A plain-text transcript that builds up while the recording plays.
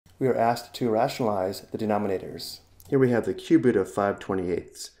we are asked to rationalize the denominators. Here we have the cube root of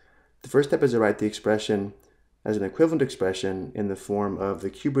 5/28. The first step is to write the expression as an equivalent expression in the form of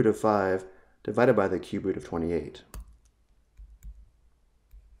the cube root of 5 divided by the cube root of 28.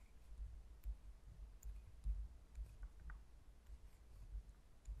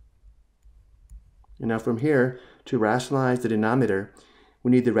 And now from here, to rationalize the denominator, we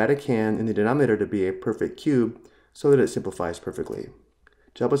need the radicand in the denominator to be a perfect cube so that it simplifies perfectly.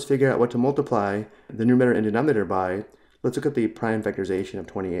 To help us figure out what to multiply the numerator and denominator by, let's look at the prime factorization of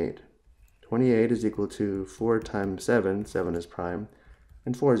 28. 28 is equal to 4 times 7, 7 is prime,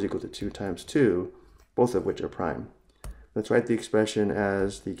 and 4 is equal to 2 times 2, both of which are prime. Let's write the expression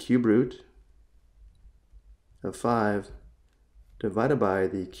as the cube root of 5 divided by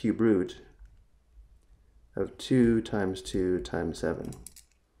the cube root of 2 times 2 times 7.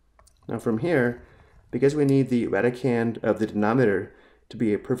 Now from here, because we need the radicand of the denominator to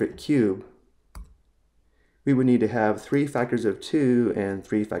be a perfect cube, we would need to have 3 factors of 2 and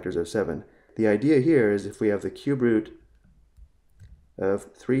 3 factors of 7. The idea here is if we have the cube root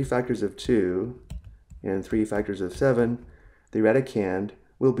of 3 factors of 2 and 3 factors of 7, the radicand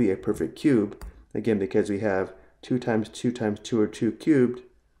will be a perfect cube, again because we have 2 times 2 times 2 or 2 cubed,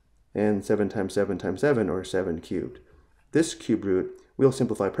 and 7 times 7 times 7 or 7 cubed. This cube root will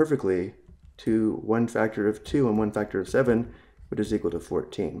simplify perfectly to 1 factor of 2 and 1 factor of 7, which is equal to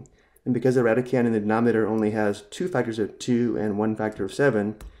 14. And because the radicand in the denominator only has 2 factors of 2 and 1 factor of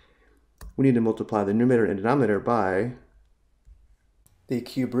 7, we need to multiply the numerator and denominator by the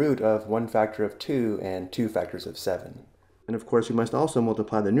cube root of 1 factor of 2 and 2 factors of 7. And of course, we must also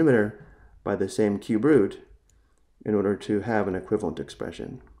multiply the numerator by the same cube root in order to have an equivalent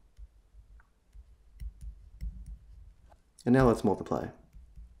expression. And now let's multiply.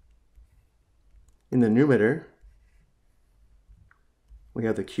 In the numerator, we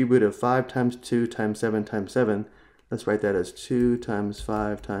have the cube root of 5 times 2 times 7 times 7. Let's write that as 2 times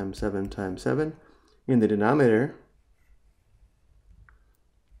 5 times 7 times 7. In the denominator,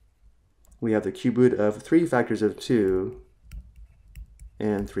 we have the cube root of 3 factors of 2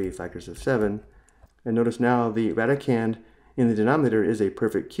 and 3 factors of 7. And notice now the radicand in the denominator is a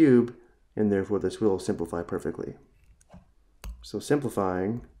perfect cube, and therefore this will simplify perfectly. So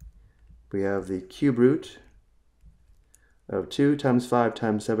simplifying, we have the cube root of 2 times 5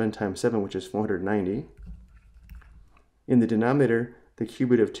 times 7 times 7, which is 490. In the denominator, the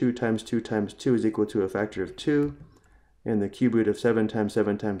cube root of 2 times 2 times 2 is equal to a factor of 2, and the cube root of 7 times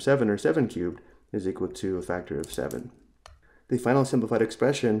 7 times 7, or 7 cubed, is equal to a factor of 7. The final simplified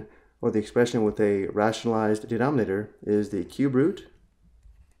expression, or the expression with a rationalized denominator, is the cube root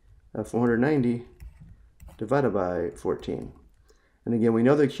of 490 divided by 14. And again, we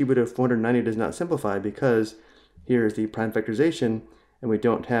know the cube root of 490 does not simplify because here is the prime factorization, and we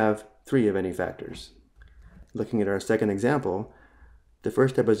don't have 3 of any factors. Looking at our second example, the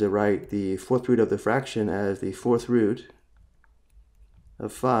first step is to write the fourth root of the fraction as the fourth root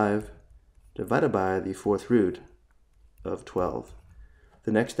of 5 divided by the fourth root of 12.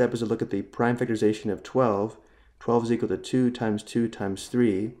 The next step is to look at the prime factorization of 12. 12 is equal to 2 times 2 times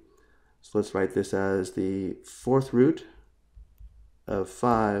 3. So let's write this as the fourth root of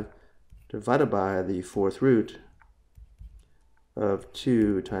 5 divided by the fourth root of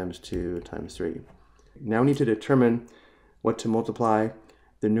 2 times 2 times 3. Now we need to determine what to multiply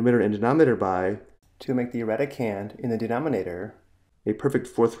the numerator and denominator by to make the radicand in the denominator a perfect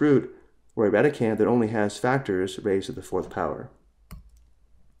fourth root, or a radicand that only has factors raised to the fourth power.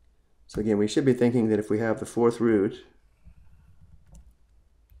 So again, we should be thinking that if we have the fourth root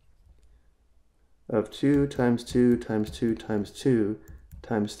of 2 times 2 times 2 times 2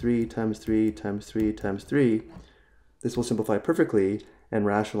 times 3 times 3 times 3 times 3, this will simplify perfectly and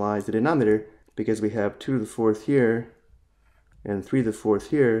rationalize the denominator because we have 2 to the fourth here and 3 to the fourth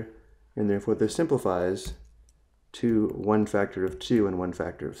here, and therefore this simplifies to 1 factor of 2 and 1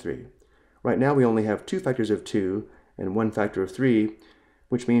 factor of 3. Right now we only have 2 factors of 2 and 1 factor of 3,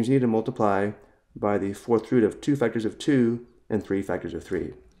 which means you need to multiply by the fourth root of 2 factors of 2 and 3 factors of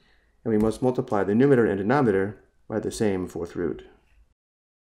 3. And we must multiply the numerator and denominator by the same fourth root.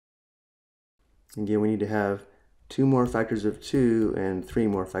 Again, we need to have 2 more factors of 2 and 3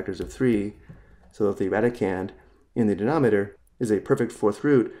 more factors of 3, so that the radicand in the denominator is a perfect fourth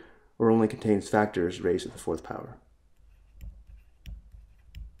root or only contains factors raised to the fourth power.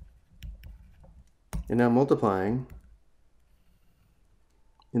 And now multiplying,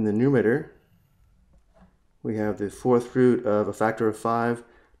 in the numerator, we have the fourth root of a factor of 5,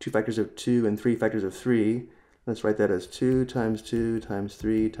 2 factors of 2, and 3 factors of 3. Let's write that as 2 times 2 times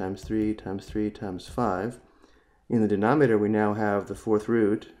 3 times 3 times 3 times 5. In the denominator, we now have the fourth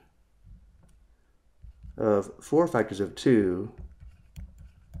root of 4 factors of 2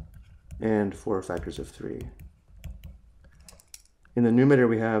 and 4 factors of 3. In the numerator,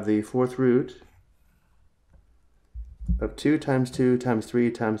 we have the fourth root of 2 times 2 times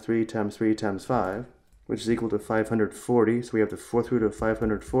 3 times 3 times 3 times 5, which is equal to 540. So we have the fourth root of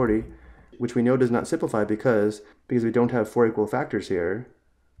 540, which we know does not simplify because we don't have 4 equal factors here.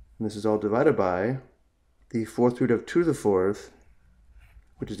 And this is all divided by the fourth root of 2 to the fourth,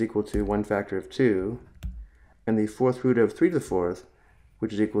 which is equal to 1 factor of 2, and the fourth root of 3 to the fourth,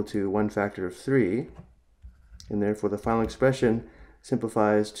 which is equal to 1 factor of 3. And therefore the final expression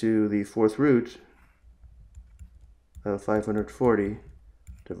simplifies to the fourth root of 540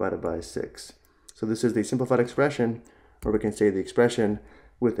 divided by 6. So this is the simplified expression, or we can say the expression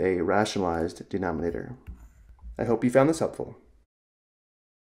with a rationalized denominator. I hope you found this helpful.